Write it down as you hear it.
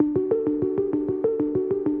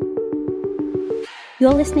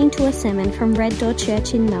You're listening to a sermon from Red Door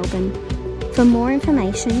Church in Melbourne. For more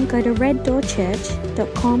information, go to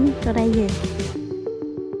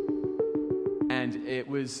reddoorchurch.com.au. And it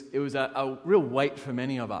was a real weight for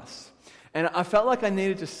many of us. And I felt like I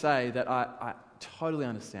needed to say that I totally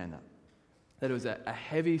understand that. That it was a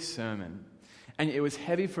heavy sermon. And it was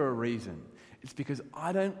heavy for a reason. It's because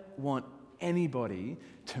I don't want anybody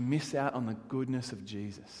to miss out on the goodness of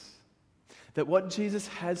Jesus. That what Jesus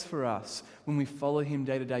has for us when we follow him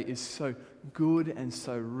day to day is so good and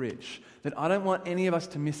so rich that I don't want any of us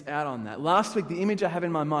to miss out on that. Last week, the image I have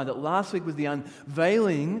in my mind, that last week was the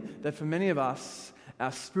unveiling that for many of us,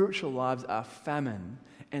 our spiritual lives are famine,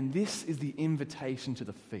 and this is the invitation to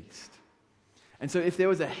the feast. And so if there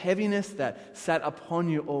was a heaviness that sat upon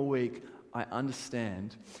you all week, I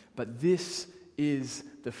understand, but this is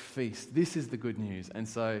the feast. This is the good news. And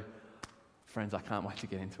so, friends, I can't wait to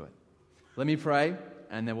get into it. Let me pray,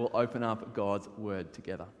 and then we'll open up God's word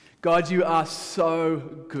together. God, you are so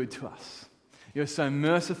good to us. You're so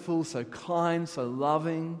merciful, so kind, so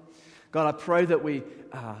loving. God, I pray that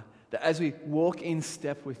that as we walk in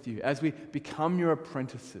step with you, as we become your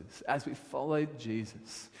apprentices, as we follow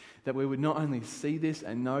Jesus, that we would not only see this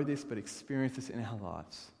and know this, but experience this in our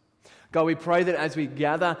lives. God, we pray that as we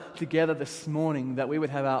gather together this morning, that we would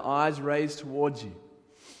have our eyes raised towards you.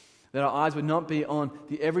 That our eyes would not be on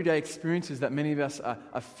the everyday experiences that many of us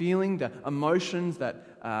are feeling, the emotions that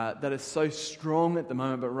are so strong at the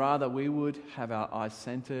moment, but rather we would have our eyes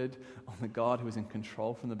centered on the God who is in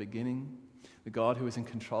control from the beginning, the God who is in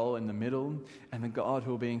control in the middle, and the God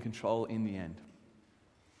who will be in control in the end.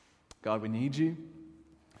 God, we need you,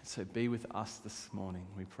 so be with us this morning,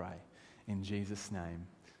 we pray. In Jesus' name,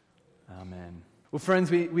 amen. Well,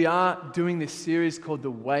 friends, we are doing this series called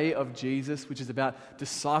The Way of Jesus, which is about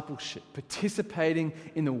discipleship, participating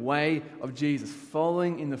in the way of Jesus,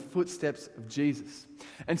 following in the footsteps of Jesus.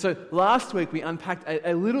 And so last week we unpacked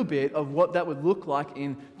a little bit of what that would look like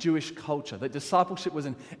in Jewish culture, that discipleship was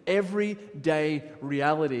an everyday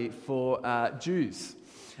reality for Jews.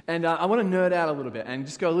 And I want to nerd out a little bit and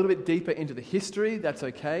just go a little bit deeper into the history. That's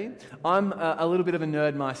okay. I'm a little bit of a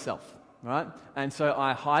nerd myself, right? And so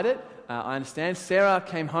I hide it. I understand. Sarah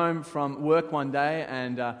came home from work one day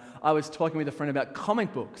and I was talking with a friend about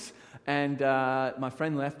comic books. And my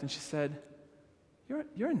friend left and she said, you're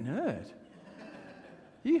a nerd.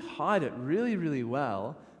 You hide it really, really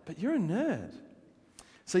well, but you're a nerd.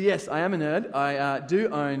 So yes, I am a nerd. I do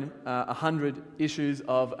own 100 issues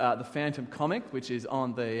of the Phantom comic, which is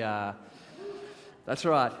on the... That's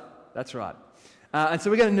right. And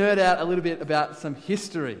so we're going to nerd out a little bit about some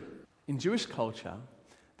history. In Jewish culture,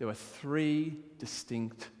 there were 3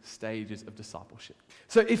 distinct stages of discipleship.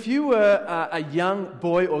 So if you were a young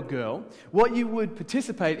boy or girl, what you would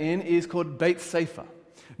participate in is called Beit Sefer,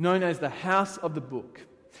 known as the house of the book.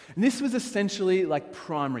 And this was essentially like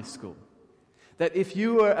primary school. That if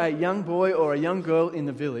you were a young boy or a young girl in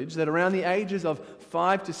the village, that around the ages of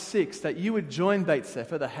 5 to 6, that you would join Beit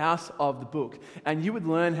Sefer, the house of the book, and you would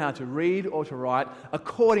learn how to read or to write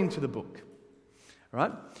according to the book.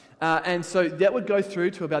 Right? And so that would go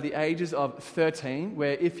through to about the ages of 13,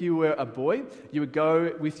 where if you were a boy, you would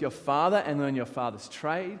go with your father and learn your father's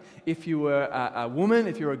trade. If you were a woman,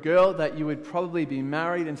 if you were a girl, that you would probably be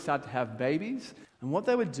married and start to have babies. And what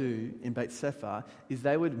they would do in Beit Sefer is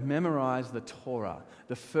they would memorize the Torah,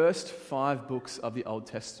 the first 5 books of the Old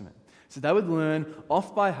Testament. So they would learn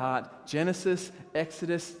off by heart Genesis,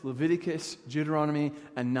 Exodus, Leviticus, Deuteronomy,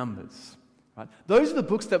 and Numbers. Right? Those are the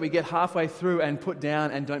books that we get halfway through and put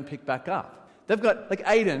down and don't pick back up. They've got, like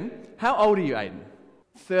Aiden, how old are you, Aiden?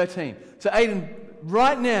 13. So Aiden,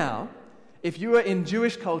 right now, if you were in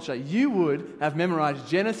Jewish culture, you would have memorized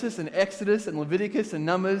Genesis and Exodus and Leviticus and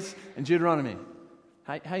Numbers and Deuteronomy.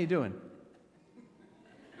 How you doing?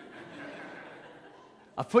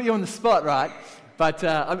 I've put you on the spot, right? But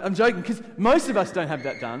I'm joking, because most of us don't have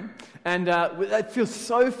that done. And it feels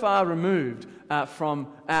so far removed from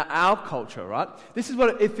our culture, right? This is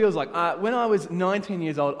what it feels like. When I was 19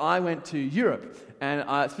 years old, I went to Europe. And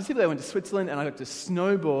specifically, I went to Switzerland and I got to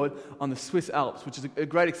snowboard on the Swiss Alps, which is a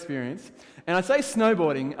great experience. And I say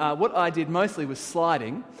snowboarding, what I did mostly was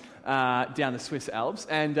sliding down the Swiss Alps.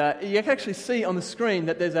 And you can actually see on the screen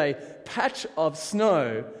that there's a patch of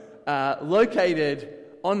snow located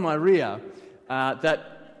on my rear that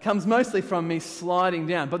comes mostly from me sliding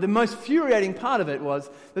down. But the most infuriating part of it was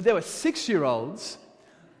that there were 6-year-olds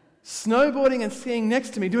snowboarding and skiing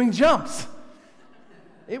next to me doing jumps.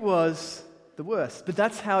 It was the worst. But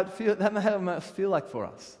that's how it must feel like for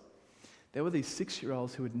us. There were these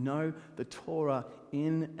 6-year-olds who would know the Torah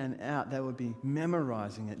in and out. They would be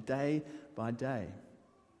memorizing it day by day.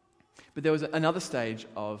 But there was another stage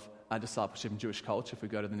of discipleship in Jewish culture, if we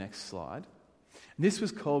go to the next slide. This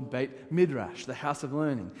was called Beit Midrash, the house of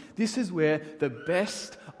learning. This is where the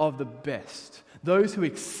best of the best, those who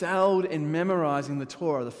excelled in memorizing the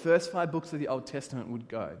Torah, the first 5 books of the Old Testament, would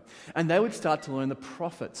go. And they would start to learn the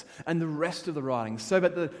prophets and the rest of the writings. So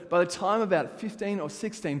by the time about 15 or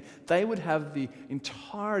 16, they would have the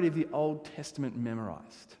entirety of the Old Testament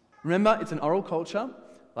memorized. Remember, it's an oral culture.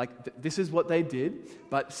 This is what they did,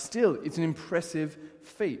 but still, it's an impressive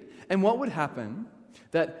feat. And what would happen,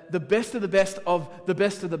 that the best of the best of the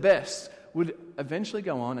best of the best would eventually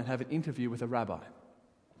go on and have an interview with a rabbi.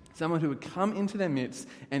 Someone who would come into their midst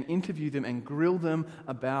and interview them and grill them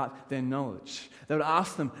about their knowledge. They would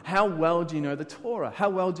ask them, how well do you know the Torah? How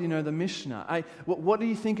well do you know the Mishnah? What do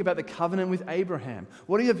you think about the covenant with Abraham?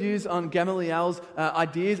 What are your views on Gamaliel's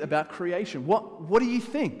ideas about creation? What do you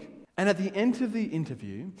think? And at the end of the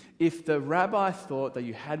interview, if the rabbi thought that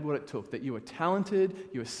you had what it took, that you were talented,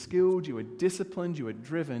 you were skilled, you were disciplined, you were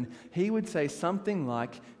driven, he would say something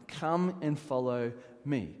like, come and follow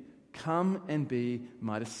me. Come and be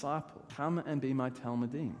my disciple. Come and be my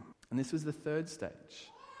Talmudim. And this was the third stage.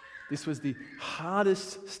 This was the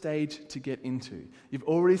hardest stage to get into. You've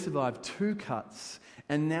already survived 2 cuts,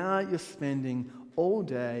 and now you're spending all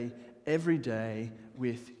day, every day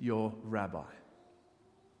with your rabbi.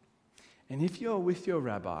 And if you're with your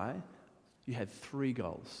rabbi, you had 3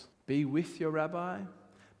 goals. Be with your rabbi,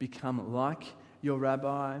 become like your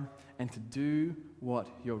rabbi, and to do what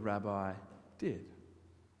your rabbi did.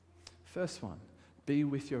 First one, be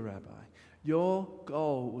with your rabbi. Your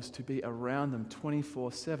goal was to be around them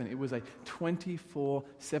 24/7. It was a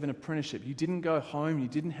 24/7 apprenticeship. You didn't go home, you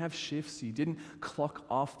didn't have shifts, you didn't clock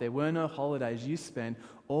off, there were no holidays. You spent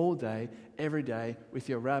all day, every day with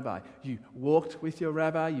your rabbi. You walked with your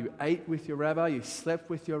rabbi, you ate with your rabbi, you slept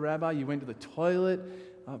with your rabbi, you went to the toilet.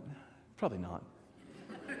 Probably not,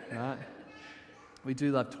 right? We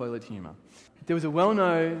do love toilet humor. There was a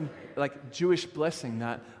well-known Jewish blessing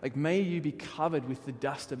that may you be covered with the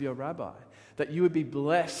dust of your rabbi. That you would be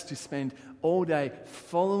blessed to spend all day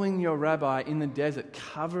following your rabbi in the desert,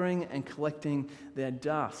 covering and collecting their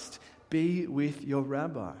dust. Be with your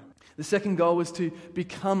rabbi. The second goal was to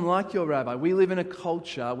become like your rabbi. We live in a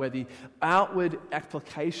culture where the outward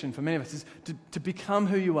application for many of us is to become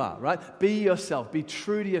who you are, right? Be yourself. Be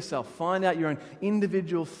true to yourself. Find out your own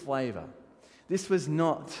individual flavor. This was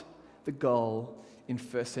not the goal in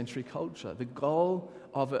first century culture. The goal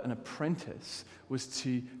of an apprentice was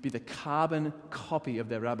to be the carbon copy of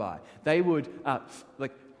their rabbi. They would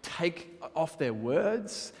take off their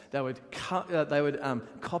words. They would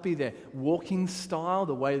copy their walking style,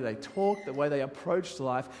 the way they talk, the way they approached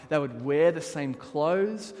life. They would wear the same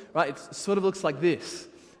clothes. Right? It sort of looks like this.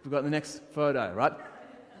 We've got the next photo, right?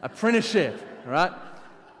 Apprenticeship, right?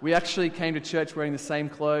 We actually came to church wearing the same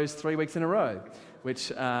clothes 3 weeks in a row,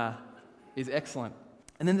 which is excellent.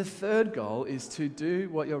 And then the third goal is to do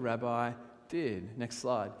what your rabbi did. Next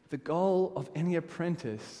slide. The goal of any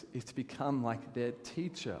apprentice is to become like their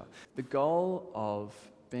teacher. The goal of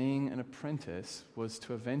being an apprentice was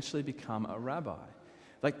to eventually become a rabbi.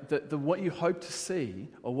 What you hope to see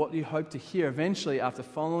or what you hope to hear eventually after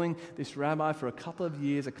following this rabbi for a couple of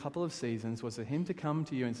years, a couple of seasons, was for him to come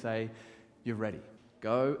to you and say, you're ready.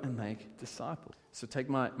 Go and make disciples. So take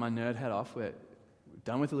my nerd hat off. We're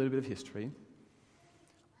done with a little bit of history.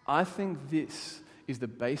 I think this is the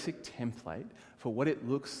basic template for what it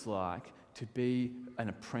looks like to be an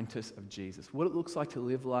apprentice of Jesus, what it looks like to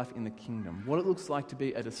live life in the kingdom, what it looks like to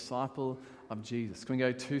be a disciple of Jesus. Can we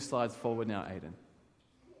go 2 slides forward now, Aidan?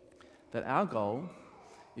 That our goal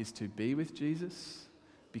is to be with Jesus,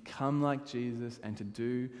 become like Jesus, and to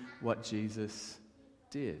do what Jesus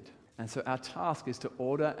did. And so our task is to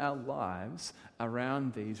order our lives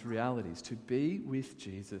around these realities, to be with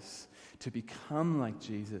Jesus, to become like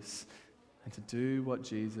Jesus, and to do what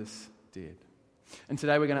Jesus did. And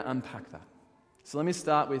today we're going to unpack that. So let me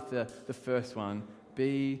start with the first one,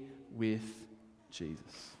 be with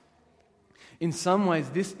Jesus. In some ways,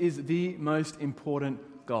 this is the most important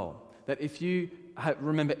goal. That if you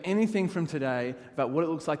remember anything from today about what it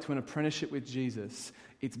looks like to an apprenticeship with Jesus,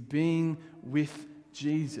 it's being with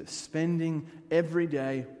Jesus, spending every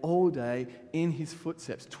day, all day in his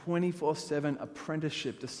footsteps, 24/7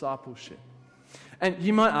 apprenticeship, discipleship. And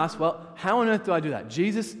you might ask, well, how on earth do I do that?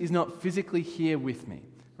 Jesus is not physically here with me,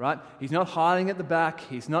 right? He's not hiding at the back.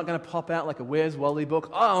 He's not going to pop out like a Where's Wally book.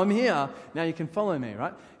 Oh, I'm here. Now you can follow me,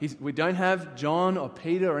 right? We don't have John or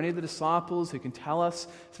Peter or any of the disciples who can tell us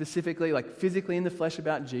specifically, physically in the flesh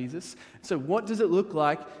about Jesus. So what does it look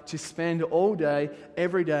like to spend all day,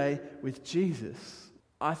 every day with Jesus?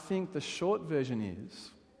 I think the short version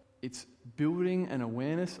is it's building an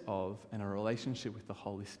awareness of and a relationship with the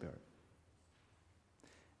Holy Spirit.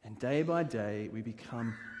 And day by day, we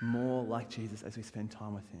become more like Jesus as we spend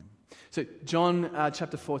time with him. So John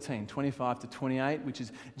chapter 14, 25 to 28, which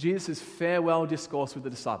is Jesus' farewell discourse with the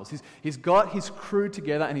disciples. He's got his crew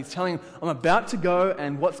together and he's telling them, I'm about to go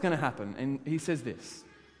and what's going to happen. And he says this,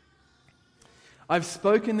 I've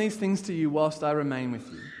spoken these things to you whilst I remain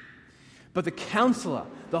with you. But the Counselor,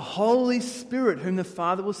 the Holy Spirit, whom the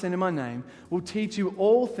Father will send in my name, will teach you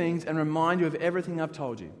all things and remind you of everything I've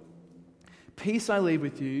told you. Peace I leave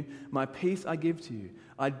with you, my peace I give to you.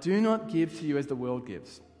 I do not give to you as the world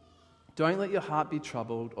gives. Don't let your heart be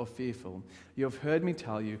troubled or fearful. You have heard me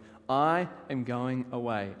tell you, I am going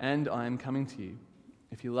away, and I am coming to you.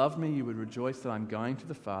 If you loved me, you would rejoice that I'm going to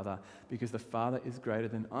the Father, because the Father is greater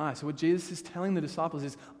than I. So what Jesus is telling the disciples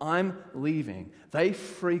is, I'm leaving. They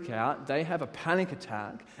freak out, they have a panic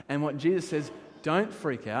attack, and what Jesus says, don't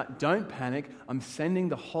freak out, don't panic, I'm sending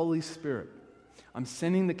the Holy Spirit. I'm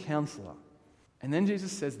sending the Counselor. And then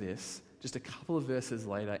Jesus says this, just a couple of verses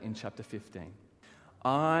later in chapter 15.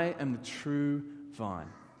 I am the true vine,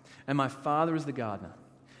 and my Father is the gardener.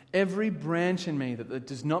 Every branch in me that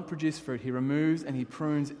does not produce fruit, he removes, and he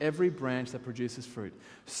prunes every branch that produces fruit,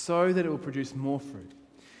 so that it will produce more fruit.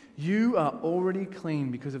 You are already clean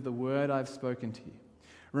because of the word I've spoken to you.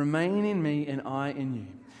 Remain in me and I in you.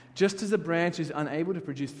 Just as a branch is unable to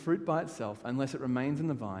produce fruit by itself unless it remains in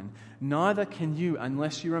the vine, neither can you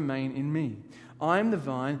unless you remain in me. I am the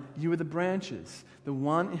vine, you are the branches. The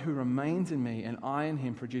one who remains in me and I in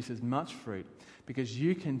him produces much fruit, because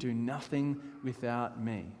you can do nothing without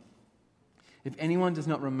me. If anyone does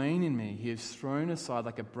not remain in me, he is thrown aside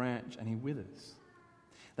like a branch and he withers.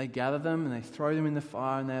 They gather them and they throw them in the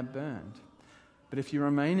fire and they are burned. But if you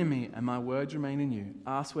remain in me and my words remain in you,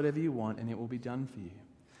 ask whatever you want and it will be done for you.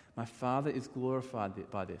 My Father is glorified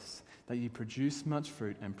by this, that you produce much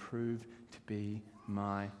fruit and prove to be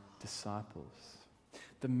my disciples.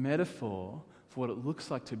 The metaphor for what it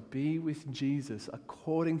looks like to be with Jesus,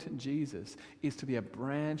 according to Jesus, is to be a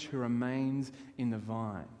branch who remains in the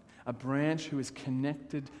vine. A branch who is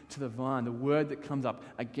connected to the vine. The word that comes up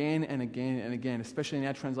again and again and again, especially in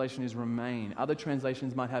our translation, is remain. Other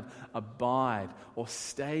translations might have abide or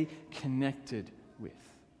stay connected with.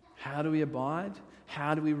 How do we abide?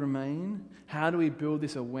 How do we remain? How do we build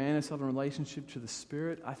this awareness of a relationship to the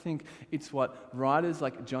Spirit? I think it's what writers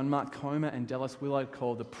like John Mark Comer and Dallas Willard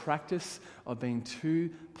call the practice of being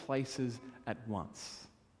two places at once.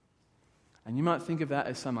 And you might think of that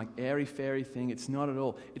as some like airy-fairy thing. It's not at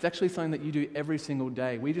all. It's actually something that you do every single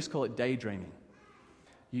day. We just call it daydreaming.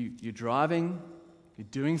 You're driving, you're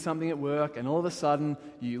doing something at work, and all of a sudden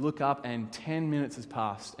you look up and 10 minutes has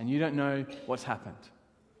passed and you don't know what's happened.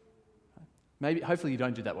 Hopefully you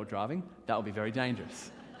don't do that while driving. That will be very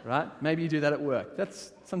dangerous, right? Maybe you do that at work.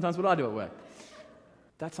 That's sometimes what I do at work.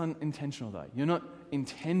 That's unintentional though. You're not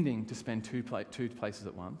intending to spend two places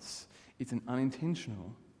at once. It's an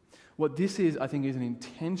unintentional. What this is, I think, is an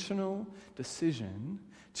intentional decision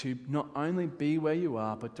to not only be where you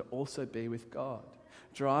are, but to also be with God.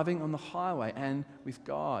 Driving on the highway and with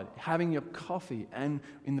God, having your coffee and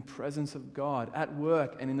in the presence of God, at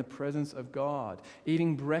work and in the presence of God,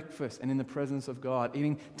 eating breakfast and in the presence of God,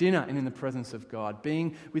 eating dinner and in the presence of God,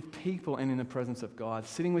 being with people and in the presence of God,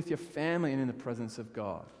 sitting with your family and in the presence of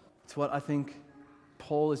God. It's what I think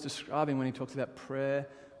Paul is describing when he talks about prayer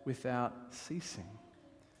without ceasing.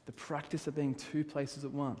 The practice of being two places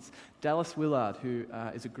at once. Dallas Willard, who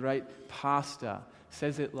is a great pastor,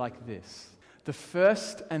 says it like this. The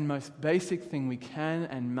first and most basic thing we can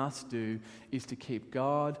and must do is to keep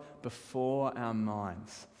God before our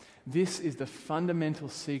minds. This is the fundamental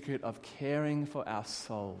secret of caring for our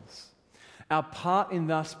souls. Our part in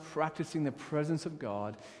thus practicing the presence of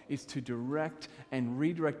God is to direct and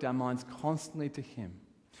redirect our minds constantly to Him.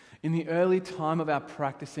 In the early time of our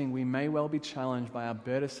practicing, we may well be challenged by our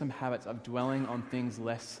burdensome habits of dwelling on things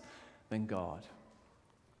less than God.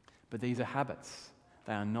 But these are habits.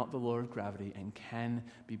 They are not the law of gravity and can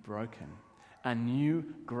be broken. A new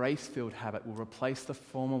grace-filled habit will replace the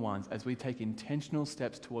former ones as we take intentional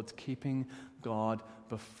steps towards keeping God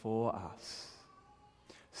before us.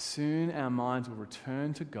 Soon our minds will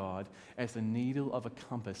return to God as the needle of a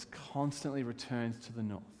compass constantly returns to the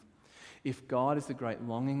north. If God is the great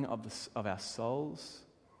longing of our souls,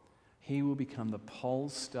 He will become the pole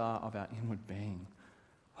star of our inward being.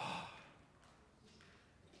 Oh,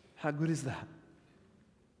 how good is that?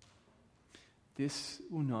 This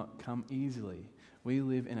will not come easily. We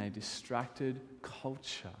live in a distracted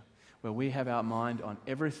culture where we have our mind on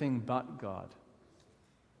everything but God.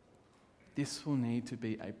 This will need to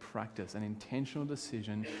be a practice, an intentional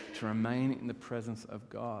decision to remain in the presence of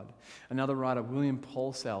God. Another writer, William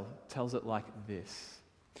Paulsell, tells it like this: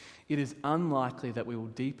 "It is unlikely that we will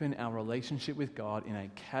deepen our relationship with God in a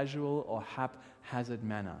casual or haphazard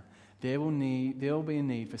manner. There will be a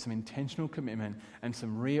need for some intentional commitment and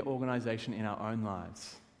some reorganization in our own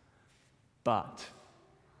lives. But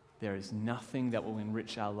there is nothing that will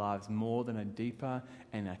enrich our lives more than a deeper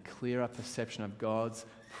and a clearer perception of God's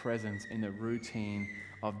presence in the routine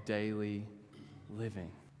of daily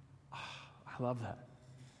living." I love that.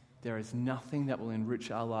 There is nothing that will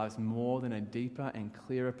enrich our lives more than a deeper and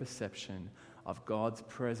clearer perception of God's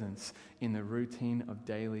presence in the routine of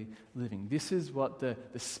daily living. This is what the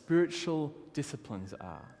spiritual disciplines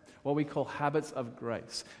are, what we call habits of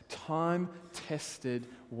grace, time-tested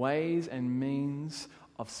ways and means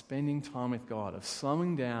of spending time with God, of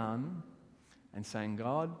slowing down and saying,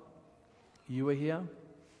 "God, you were here,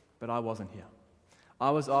 but I wasn't here.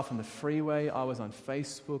 I was off on the freeway, I was on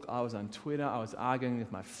Facebook, I was on Twitter, I was arguing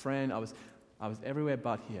with my friend, I was everywhere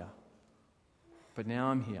but here. But now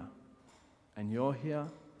I'm here, and you're here."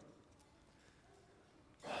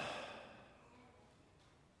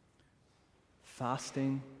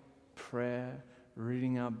 Fasting, prayer,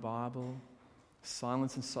 reading our Bible,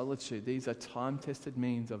 silence and solitude, these are time-tested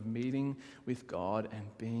means of meeting with God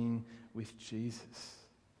and being with Jesus.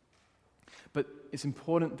 But it's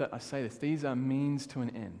important that I say this. These are means to an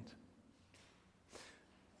end.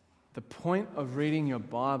 The point of reading your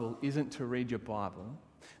Bible isn't to read your Bible.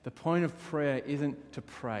 The point of prayer isn't to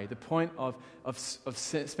pray. The point of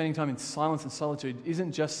spending time in silence and solitude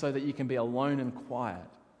isn't just so that you can be alone and quiet.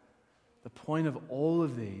 The point of all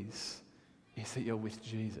of these is that you're with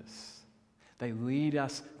Jesus. They lead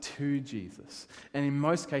us to Jesus, and in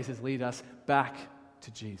most cases lead us back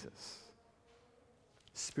to Jesus.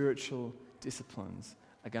 Spiritual disciplines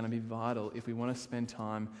are going to be vital if we want to spend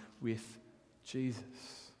time with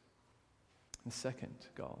Jesus. The second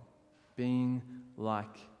goal, being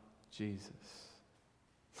like Jesus.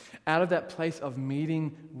 Out of that place of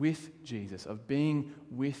meeting with Jesus, of being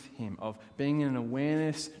with Him, of being in an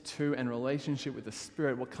awareness to and relationship with the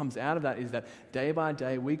Spirit, what comes out of that is that day by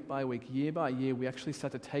day, week by week, year by year, we actually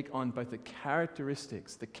start to take on both the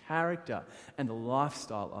characteristics, the character, and the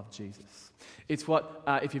lifestyle of Jesus. It's what,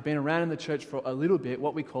 if you've been around in the church for a little bit,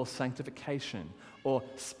 what we call sanctification or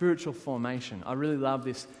spiritual formation. I really love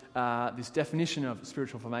this definition of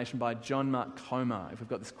spiritual formation by John Mark Comer, if we've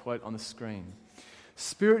got this quote on the screen.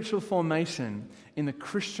 Spiritual formation in the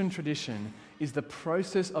Christian tradition is the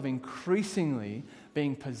process of increasingly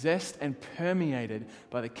being possessed and permeated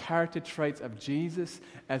by the character traits of Jesus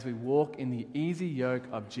as we walk in the easy yoke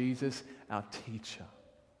of Jesus, our teacher.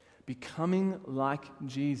 Becoming like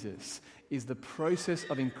Jesus is the process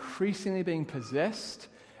of increasingly being possessed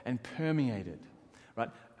and permeated, right?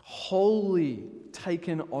 Wholly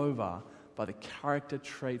taken over by the character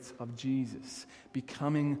traits of Jesus,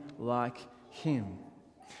 becoming like Him.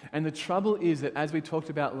 And the trouble is that, as we talked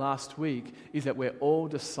about last week, is that we're all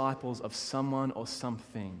disciples of someone or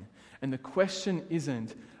something. And the question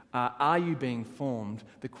isn't, are you being formed?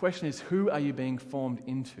 The question is, who are you being formed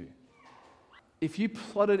into? If you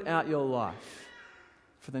plotted out your life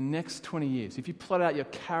for the next 20 years, if you plot out your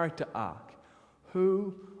character arc,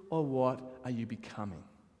 who or what are you becoming?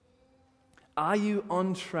 Are you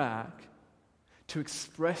on track to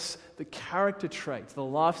express the character traits, the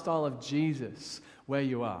lifestyle of Jesus where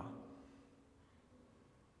you are?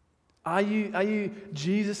 Are you going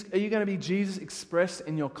to be Jesus expressed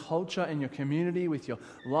in your culture and your community with your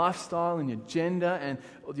lifestyle and your gender and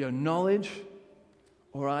your knowledge?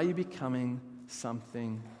 Or are you becoming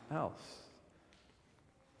something else?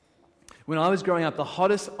 When I was growing up, the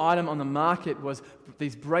hottest item on the market was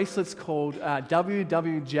these bracelets called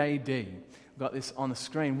WWJD. We've got this on the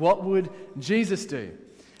screen. What would Jesus do?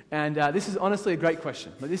 And this is honestly a great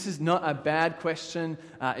question. But this is not a bad question.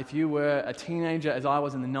 If you were a teenager, as I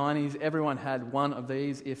was in the 90s, everyone had one of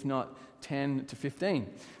these, if not 10 to 15,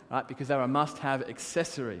 right? Because they were a must-have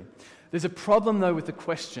accessory. There's a problem, though, with the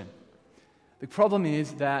question. The problem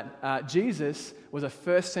is that Jesus was a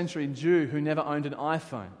first-century Jew who never owned an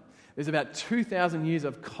iPhone. There's about 2,000 years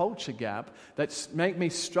of culture gap that make me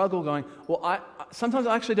struggle going, well, sometimes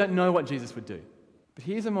I actually don't know what Jesus would do. But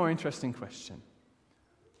here's a more interesting question.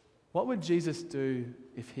 What would Jesus do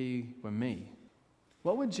if He were me?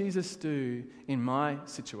 What would Jesus do in my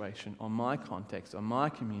situation, or my context, or my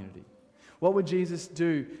community? What would Jesus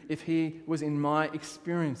do if He was in my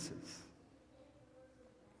experiences?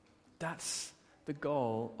 That's the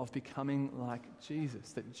goal of becoming like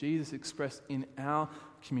Jesus, that Jesus expressed in our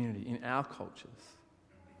community, in our cultures.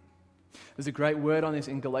 There's a great word on this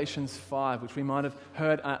in Galatians 5, which we might have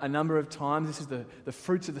heard a number of times. This is the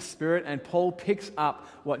fruits of the Spirit, and Paul picks up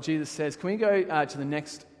what Jesus says. Can we go to the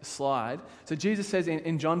next slide? So Jesus says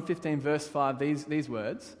in John 15, verse 5, these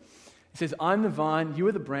words. He says, "I'm the vine, you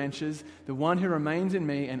are the branches. The one who remains in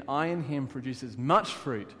me and I in him produces much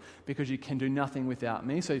fruit, because you can do nothing without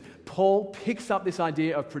me." So Paul picks up this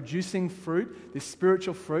idea of producing fruit, this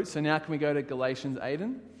spiritual fruit. So now can we go to Galatians,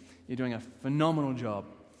 Aidan? You're doing a phenomenal job.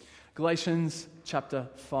 Galatians chapter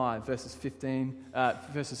 5, verses 16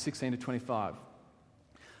 to 25.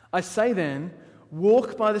 "I say then,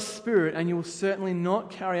 walk by the Spirit, and you will certainly not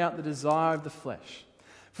carry out the desire of the flesh.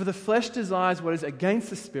 For the flesh desires what is against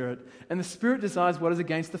the Spirit, and the Spirit desires what is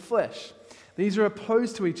against the flesh. These are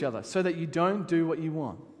opposed to each other, so that you don't do what you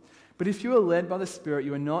want. But if you are led by the Spirit,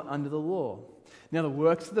 you are not under the law. Now the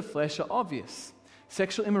works of the flesh are obvious: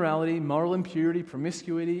 sexual immorality, moral impurity,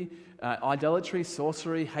 promiscuity, idolatry,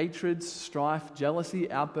 sorcery, hatred, strife, jealousy,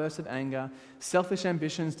 outbursts of anger, selfish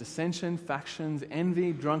ambitions, dissension, factions,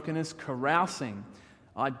 envy, drunkenness, carousing."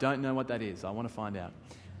 I don't know what that is. I want to find out.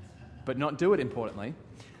 But not do it, importantly.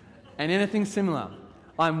 "And anything similar.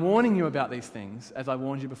 I'm warning you about these things, as I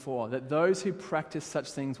warned you before, that those who practice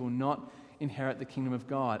such things will not inherit the kingdom of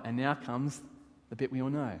God." And now comes the bit we all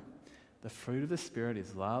know. "The fruit of the Spirit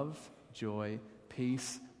is love, joy,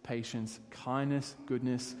 peace, patience, kindness,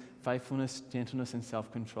 goodness, faithfulness, gentleness, and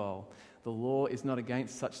self-control. The law is not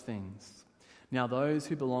against such things. Now those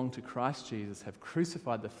who belong to Christ Jesus have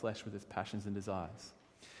crucified the flesh with its passions and desires.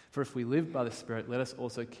 For if we live by the Spirit, let us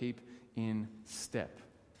also keep in step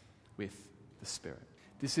with the Spirit."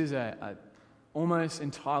 This is a almost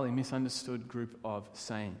entirely misunderstood group of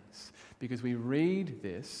sayings, because we read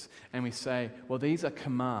this and we say, well, these are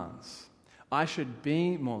commands. I should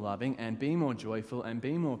be more loving and be more joyful and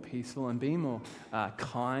be more peaceful and be more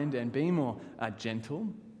kind and be more gentle.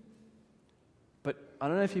 But I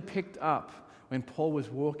don't know if you picked up when Paul was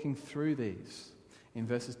walking through these in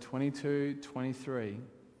verses 22, 23,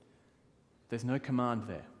 there's no command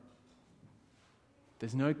there.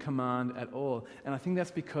 There's no command at all. And I think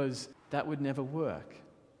that's because that would never work.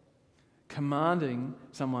 Commanding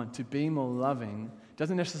someone to be more loving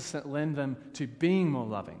doesn't necessarily lend them to being more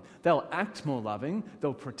loving. They'll act more loving,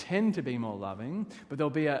 they'll pretend to be more loving, but there'll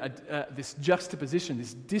be this juxtaposition,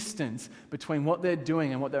 this distance between what they're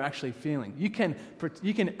doing and what they're actually feeling. You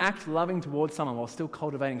can act loving towards someone while still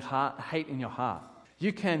cultivating hate in your heart.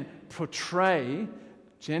 You can portray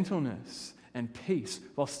gentleness and peace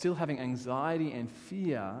while still having anxiety and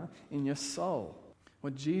fear in your soul.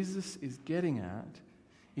 What Jesus is getting at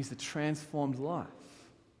is the transformed life.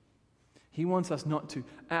 He wants us not to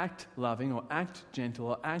act loving or act gentle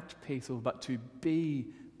or act peaceful, but to be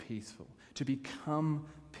peaceful, to become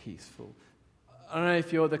peaceful. I don't know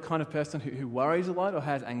if you're the kind of person who worries a lot or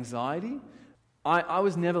has anxiety. I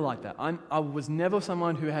was never like that. I was never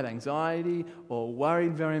someone who had anxiety or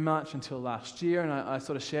worried very much until last year, and I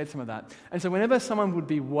sort of shared some of that. And so whenever someone would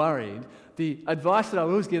be worried, the advice that I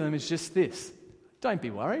always give them is just this: don't be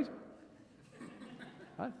worried.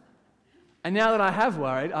 Right? And now that I have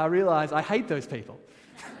worried, I realize I hate those people.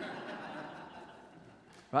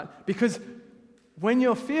 Right? Because when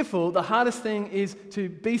you're fearful, the hardest thing is to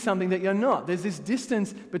be something that you're not. There's this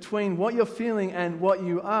distance between what you're feeling and what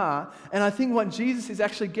you are. And I think what Jesus is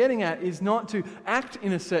actually getting at is not to act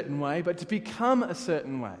in a certain way, but to become a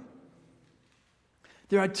certain way.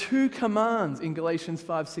 There are two commands in Galatians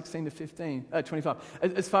 5, 16 to 25.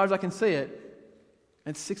 As far as I can see it,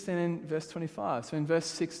 it's 16 and verse 25. So in verse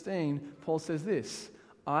 16, Paul says this: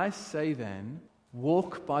 "I say then,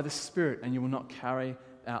 walk by the Spirit, and you will not carry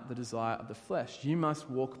out the desire of the flesh. You must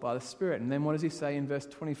walk by the Spirit." And then what does he say in verse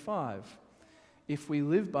 25? "If we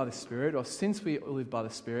live by the Spirit, or since we live by the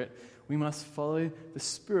Spirit, we must follow the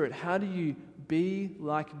Spirit." How do you be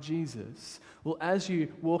like Jesus? Well, as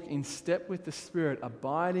you walk in step with the Spirit,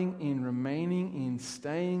 abiding in, remaining in,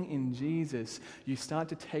 staying in Jesus, you start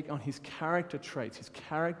to take on his character traits, his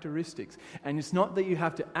characteristics. And it's not that you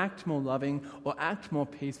have to act more loving or act more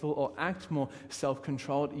peaceful or act more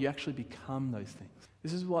self-controlled. You actually become those things.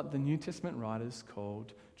 This is what the New Testament writers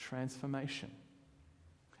called transformation.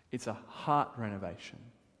 It's a heart renovation.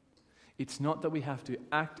 It's not that we have to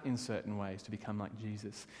act in certain ways to become like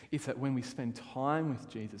Jesus. It's that when we spend time with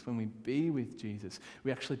Jesus, when we be with Jesus,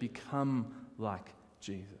 we actually become like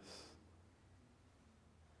Jesus.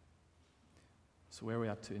 So where are we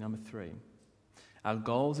up to? Number 3. Our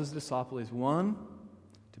goals as a disciple is 1,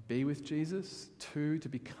 to be with Jesus, 2, to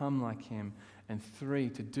become like him, and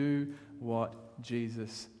 3, to do what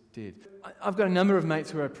Jesus did. I've got a number of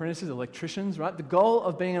mates who are apprentices, electricians, right? The goal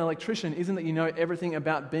of being an electrician isn't that you know everything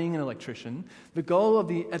about being an electrician. The goal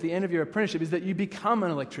at the end of your apprenticeship is that you become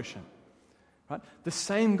an electrician, right? The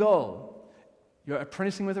same goal. You're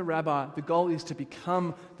apprenticing with a rabbi. The goal is to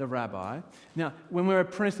become the rabbi. Now, when we're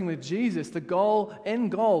apprenticing with Jesus, the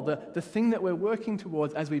end goal, the thing that we're working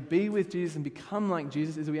towards as we be with Jesus and become like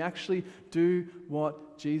Jesus is we actually do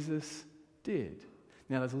what Jesus did.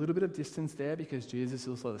 Now, there's a little bit of distance there because Jesus is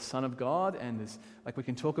also the Son of God, and we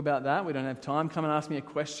can talk about that. We don't have time. Come and ask me a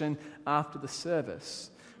question after the service.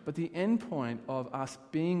 But the end point of us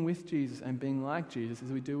being with Jesus and being like Jesus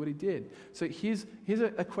is we do what he did. So here's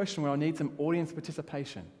a question where I need some audience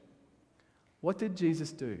participation. What did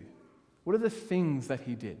Jesus do? What are the things that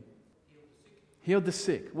he did? Healed the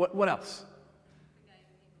sick. What else?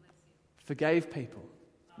 Forgave people.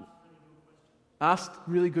 Asked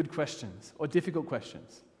really good questions or difficult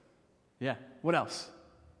questions. Yeah. What else?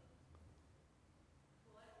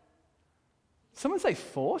 Someone say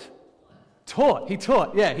fought? Taught. He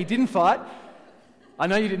taught. Yeah, he didn't fight. I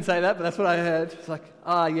know you didn't say that, but that's what I heard. It's like,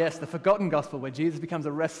 yes, the forgotten gospel where Jesus becomes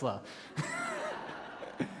a wrestler.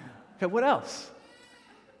 Okay, what else?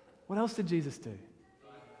 What else did Jesus do?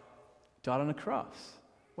 Died on a cross.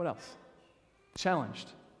 What else? Challenged.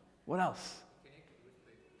 What else?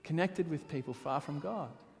 Connected with people far from God,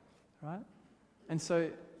 right? And so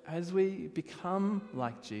as we become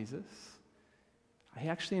like Jesus, he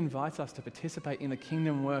actually invites us to participate in the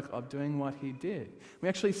kingdom work of doing what he did. We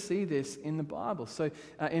actually see this in the Bible. So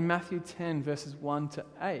in Matthew 10, verses 1 to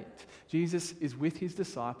 8, Jesus is with his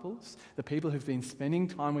disciples, the people who've been spending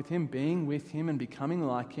time with him, being with him and becoming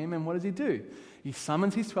like him. And what does he do? He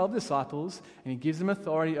summons his 12 disciples and he gives them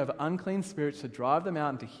authority over unclean spirits to drive them out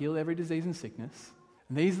and to heal every disease and sickness.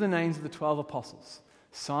 And these are the names of the 12 apostles: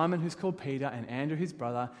 Simon, who's called Peter, and Andrew, his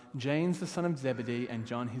brother, James, the son of Zebedee, and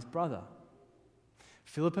John, his brother,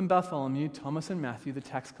 Philip and Bartholomew, Thomas and Matthew, the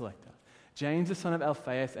tax collector, James, the son of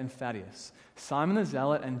Alphaeus, and Thaddeus, Simon the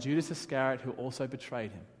zealot, and Judas Iscariot, who also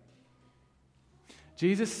betrayed him.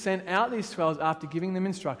 Jesus sent out these 12 after giving them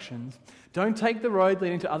instructions. Don't take the road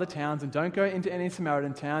leading to other towns, and don't go into any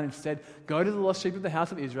Samaritan town. Instead, go to the lost sheep of the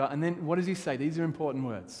house of Israel. And then what does he say? These are important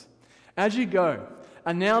words. As you go,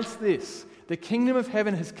 announce this: the kingdom of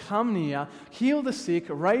heaven has come near. Heal the sick,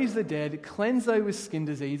 raise the dead, cleanse those with skin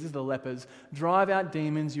diseases, the lepers, drive out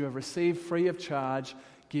demons. You have received free of charge,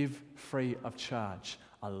 give free of charge.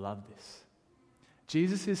 I love this.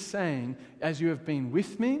 Jesus is saying, as you have been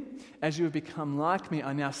with me, as you have become like me,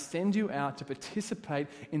 I now send you out to participate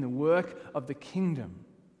in the work of the kingdom.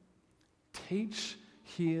 Teach,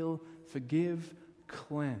 heal, forgive,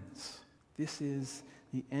 cleanse. This is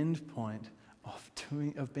the end point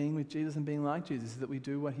of being with Jesus and being like Jesus, is that we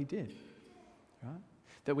do what he did, right?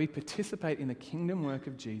 That we participate in the kingdom work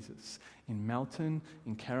of Jesus in Melton,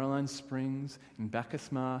 in Caroline Springs, in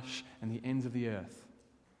Bacchus Marsh, and the ends of the earth,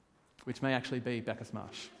 which may actually be Bacchus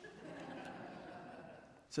Marsh.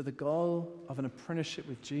 So the goal of an apprenticeship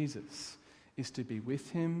with Jesus is to be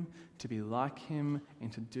with him, to be like him,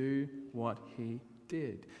 and to do what he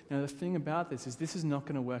did. Now the thing about this is not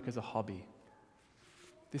going to work as a hobby.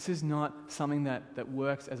 This is not something that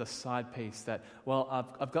works as a side piece that,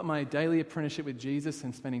 well, I've got my daily apprenticeship with Jesus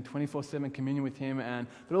and spending 24/7 communion with him,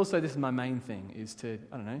 but also this is my main thing, is to,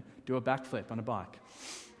 do a backflip on a bike,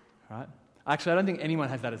 right? Actually, I don't think anyone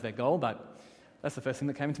has that as their goal, but that's the first thing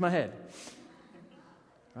that came into my head.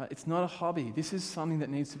 Right? It's not a hobby. This is something that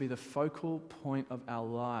needs to be the focal point of our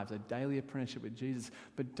lives, a daily apprenticeship with Jesus.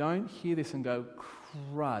 But don't hear this and go,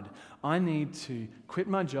 crud, I need to quit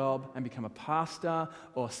my job and become a pastor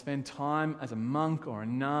or spend time as a monk or a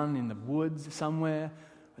nun in the woods somewhere.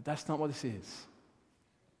 But that's not what this is.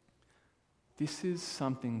 This is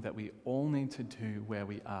something that we all need to do where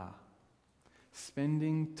we are.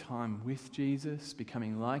 Spending time with Jesus,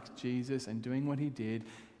 becoming like Jesus, and doing what he did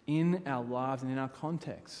in our lives and in our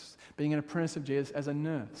contexts. Being an apprentice of Jesus as a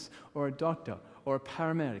nurse or a doctor or a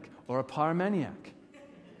paramedic or a pyromaniac.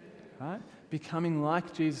 Right? Becoming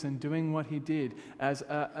like Jesus and doing what he did as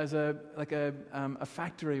a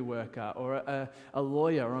factory worker or a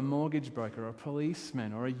lawyer or a mortgage broker or a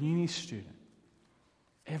policeman or a uni student.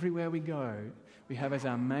 Everywhere we go, we have as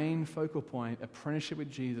our main focal point apprenticeship with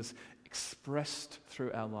Jesus expressed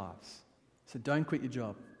through our lives. So don't quit your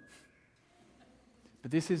job.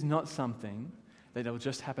 But this is not something that will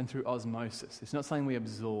just happen through osmosis. It's not something we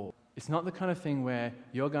absorb. It's not the kind of thing where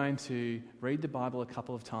you're going to read the Bible a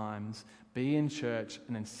couple of times, be in church,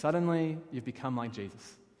 and then suddenly you've become like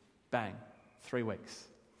Jesus. Bang, 3 weeks.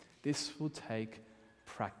 This will take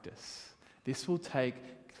practice. This will take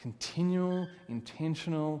continual,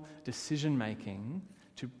 intentional decision-making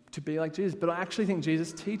to be like Jesus. But I actually think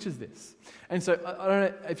Jesus teaches this. And so I don't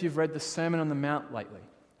know if you've read the Sermon on the Mount lately.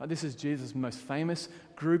 This is Jesus' most famous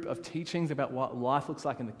group of teachings about what life looks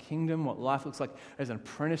like in the kingdom, what life looks like as an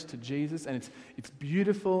apprentice to Jesus. And it's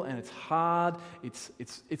beautiful and it's hard. It's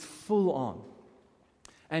full on.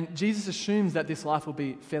 And Jesus assumes that this life will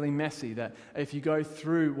be fairly messy, that if you go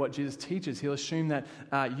through what Jesus teaches, he'll assume that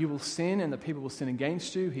you will sin and that people will sin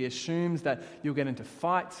against you. He assumes that you'll get into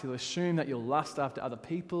fights. He'll assume that you'll lust after other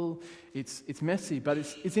people. It's messy, but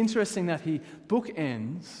it's interesting that he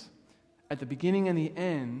bookends at the beginning and the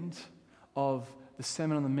end of the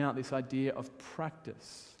Sermon on the Mount this idea of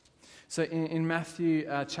practice. So in Matthew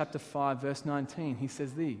chapter 5, verse 19, he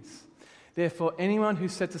says these. Therefore, anyone who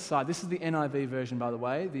sets aside, this is the NIV version, by the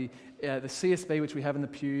way. The CSB, which we have in the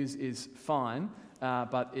pews, is fine,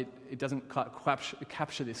 but it doesn't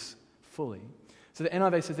capture this fully. So the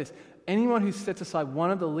NIV says this, anyone who sets aside one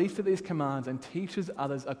of the least of these commands and teaches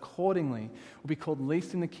others accordingly will be called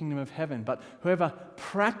least in the kingdom of heaven. But whoever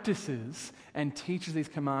practices and teaches these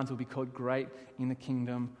commands will be called great in the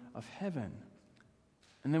kingdom of heaven.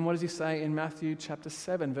 And then what does he say in Matthew chapter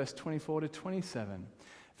 7, verse 24 to 27?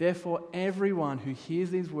 Therefore, everyone who hears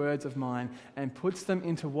these words of mine and puts them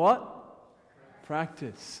into what?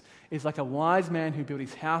 Practice is like a wise man who built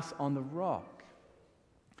his house on the rock.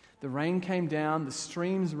 The rain came down, the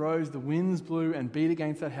streams rose, the winds blew and beat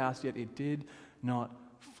against that house, yet it did not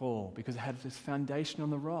fall because it had this foundation on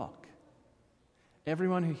the rock.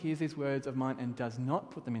 Everyone who hears these words of mine and does not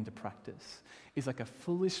put them into practice is like a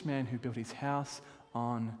foolish man who built his house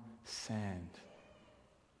on sand.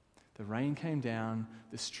 The rain came down,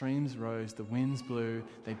 the streams rose, the winds blew,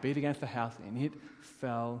 they beat against the house, and it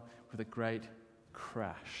fell with a great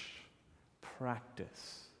crash.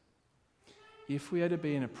 Practice. If we are to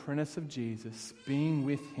be an apprentice of Jesus, being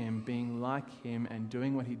with him, being like him, and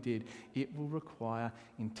doing what he did, it will require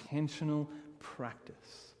intentional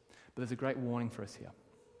practice. But there's a great warning for us here.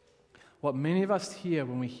 What many of us hear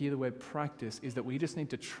when we hear the word practice is that we just need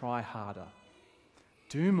to try harder.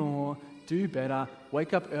 Do more, do better,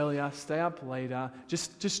 wake up earlier, stay up later,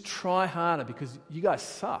 just try harder because you guys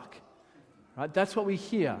suck. Right? That's what we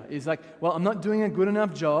hear. Is like, well, I'm not doing a good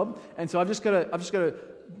enough job, and so I've just got to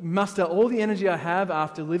muster all the energy I have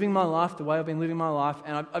after living my life the way I've been living my life,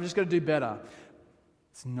 and I've just got to do better.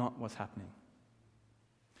 It's not what's happening.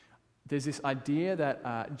 There's this idea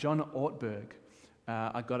that John Ortberg,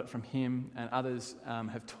 I got it from him, and others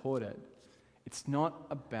have taught it. It's not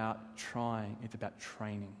about trying, it's about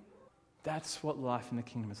training. That's what life in the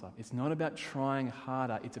kingdom is like. It's not about trying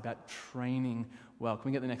harder, it's about training well. Can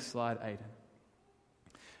we get the next slide, Aidan?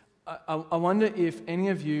 I wonder if any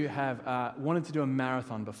of you have wanted to do a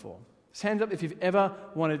marathon before. Just hands up if you've ever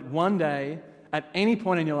wanted one day at any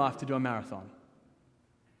point in your life to do a marathon.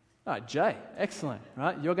 All right, Jay, excellent.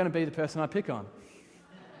 Right, you're going to be the person I pick on.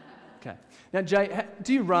 Okay. Now, Jay,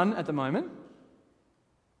 do you run at the moment?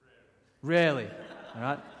 Rarely. All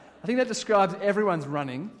right. I think that describes everyone's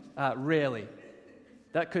running. Rarely.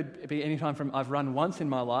 That could be any time from I've run once in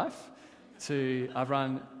my life to I've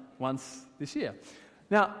run once this year.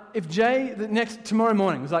 Now, if Jay tomorrow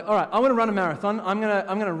morning was like, all right, I want to run a marathon. I'm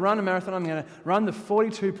gonna run a marathon. I'm gonna run the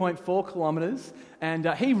 42.4 kilometers, and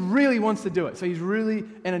he really wants to do it. So he's really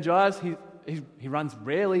energized. He runs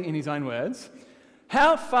rarely, in his own words.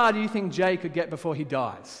 How far do you think Jay could get before he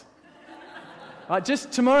dies?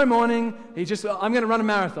 Just tomorrow morning, I'm going to run a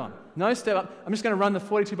marathon. No step up. I'm just going to run the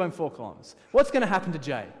 42.4 kilometers. What's going to happen to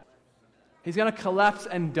Jay? He's going to collapse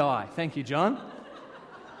and die. Thank you, John.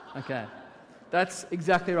 Okay. That's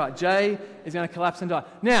exactly right. Jay is going to collapse and die.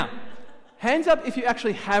 Now, hands up if you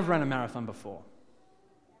actually have run a marathon before.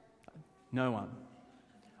 No one.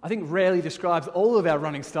 I think rarely describes all of our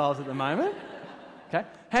running styles at the moment. Okay.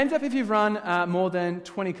 Hands up if you've run more than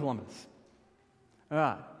 20 kilometers. All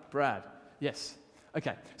right. Brad. Yes.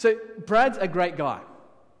 Okay, so Brad's a great guy.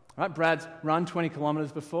 Right? Brad's run 20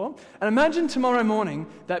 kilometers before. And imagine tomorrow morning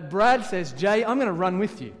that Brad says, Jay, I'm going to run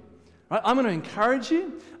with you. Right? I'm going to encourage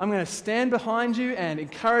you. I'm going to stand behind you and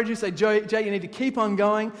encourage you. Say, Jay, you need to keep on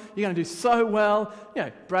going. You're going to do so well. You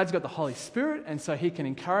know, Brad's got the Holy Spirit, and so he can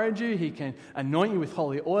encourage you. He can anoint you with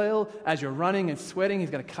holy oil as you're running and sweating. He's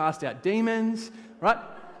going to cast out demons. Right?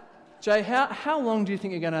 Jay, how long do you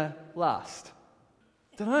think you're going to last?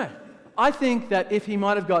 Don't know. I think that if he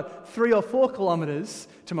might have got 3 or 4 kilometers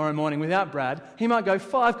tomorrow morning without Brad, he might go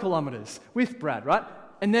 5 kilometers with Brad, right?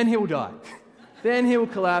 And then he will die. Then he will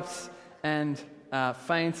collapse and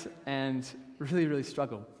faint and really, really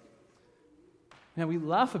struggle. Now, we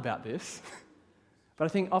laugh about this, but I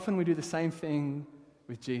think often we do the same thing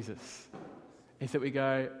with Jesus, is that we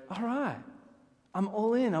go, all right, I'm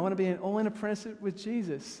all in. I want to be an all-in apprenticeship with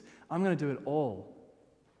Jesus. I'm going to do it all.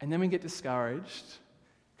 And then we get discouraged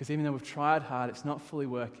because even though we've tried hard, it's not fully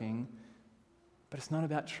working. But it's not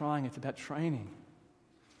about trying, it's about training.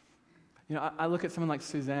 You know, I look at someone like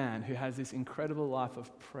Suzanne, who has this incredible life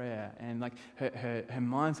of prayer, and like her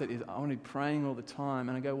mindset is, I want to be praying all the time.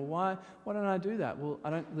 And I go, well, why don't I do that? Well, I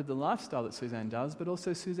don't live the lifestyle that Suzanne does, but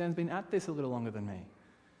also Suzanne's been at this a little longer than me.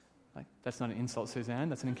 Like, that's not an insult, Suzanne,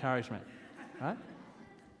 that's an encouragement, right?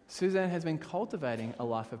 Suzanne has been cultivating a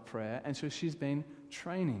life of prayer, and so she's been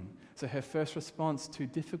training. So her first response to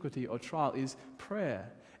difficulty or trial is prayer.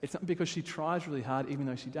 It's not because she tries really hard, even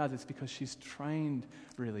though she does, it's because she's trained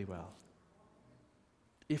really well.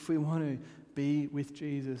 If we want to be with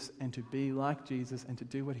Jesus and to be like Jesus and to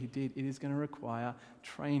do what he did, it is going to require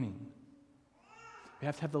training. We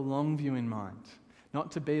have to have the long view in mind.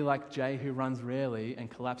 Not to be like Jay, who runs rarely and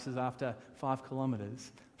collapses after 5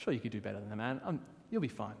 kilometers. I'm sure you could do better than that, man. You'll be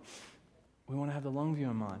fine. We want to have the long view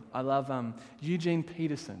in mind. I love Eugene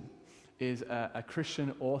Peterson is a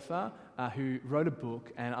Christian author who wrote a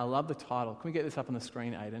book, and I love the title. Can we get this up on the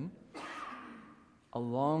screen, Aidan? A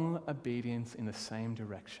long obedience in the same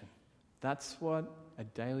direction. That's what a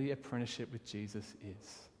daily apprenticeship with Jesus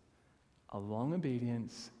is. A long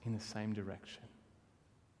obedience in the same direction.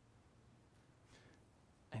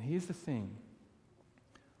 And here's the thing.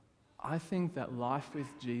 I think that life with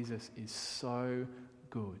Jesus is so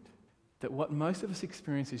good that what most of us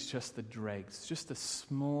experience is just the dregs, just the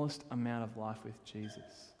smallest amount of life with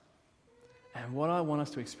Jesus. And what I want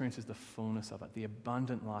us to experience is the fullness of it, the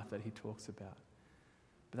abundant life that he talks about.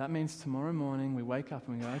 But that means tomorrow morning we wake up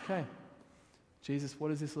and we go, okay, Jesus, what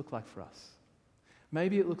does this look like for us?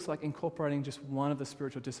 Maybe it looks like incorporating just one of the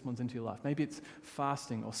spiritual disciplines into your life. Maybe it's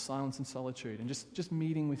fasting or silence and solitude and just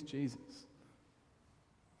meeting with Jesus.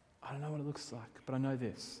 I don't know what it looks like, but I know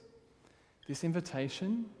this. This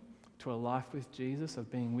invitation to a life with Jesus, of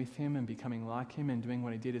being with him and becoming like him and doing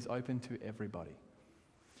what he did, is open to everybody.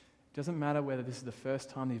 It doesn't matter whether this is the first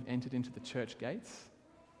time you've entered into the church gates.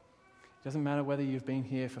 It doesn't matter whether you've been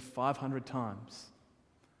here for 500 times.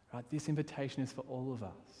 Right? This invitation is for all of us.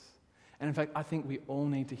 And in fact, I think we all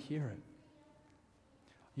need to hear it.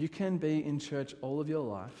 You can be in church all of your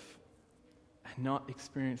life and not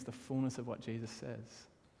experience the fullness of what Jesus says.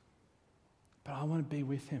 But I want to be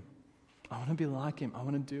with him. I want to be like him. I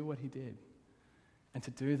want to do what he did. And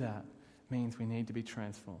to do that means we need to be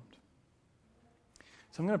transformed.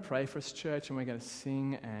 So I'm going to pray for us, church, and we're going to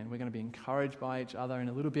sing, and we're going to be encouraged by each other. In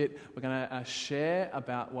a little bit, we're going to share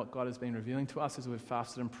about what God has been revealing to us as we've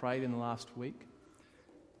fasted and prayed in the last week.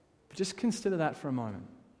 But just consider that for a moment.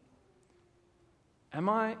 Am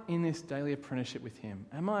I in this daily apprenticeship with him?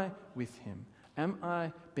 Am I with him? Am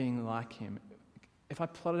I being like him? If I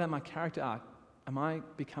plotted out my character arc, am I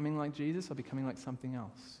becoming like Jesus or becoming like something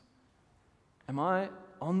else? Am I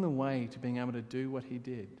on the way to being able to do what he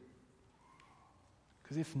did?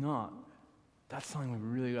 Because if not, that's something we've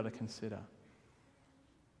really got to consider.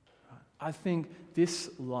 I think this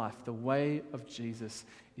life, the way of Jesus,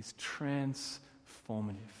 is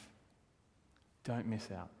transformative. Don't miss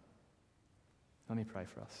out. Let me pray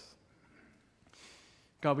for us.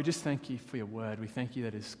 God, we just thank you for your word. We thank you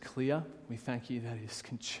that it's clear. We thank you that it's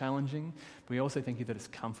challenging. But we also thank you that it's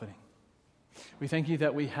comforting. We thank you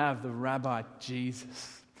that we have the Rabbi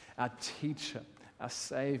Jesus, our teacher, our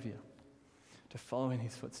Savior, to follow in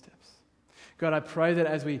his footsteps. God, I pray that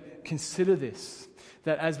as we consider this,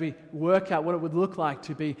 that as we work out what it would look like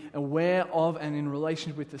to be aware of and in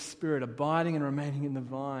relationship with the Spirit, abiding and remaining in the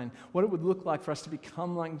vine, what it would look like for us to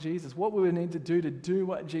become like Jesus, what we would need to do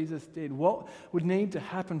what Jesus did, what would need to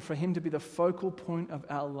happen for him to be the focal point of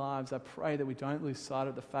our lives. I pray that we don't lose sight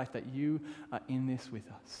of the fact that you are in this with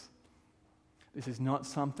us. This is not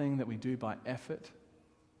something that we do by effort.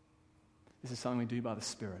 This is something we do by the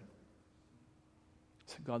Spirit.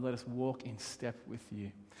 So God, let us walk in step with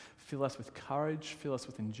you. Fill us with courage, fill us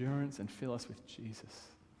with endurance, and fill us with Jesus.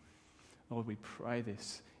 Lord, we pray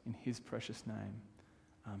this in his precious name.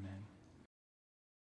 Amen.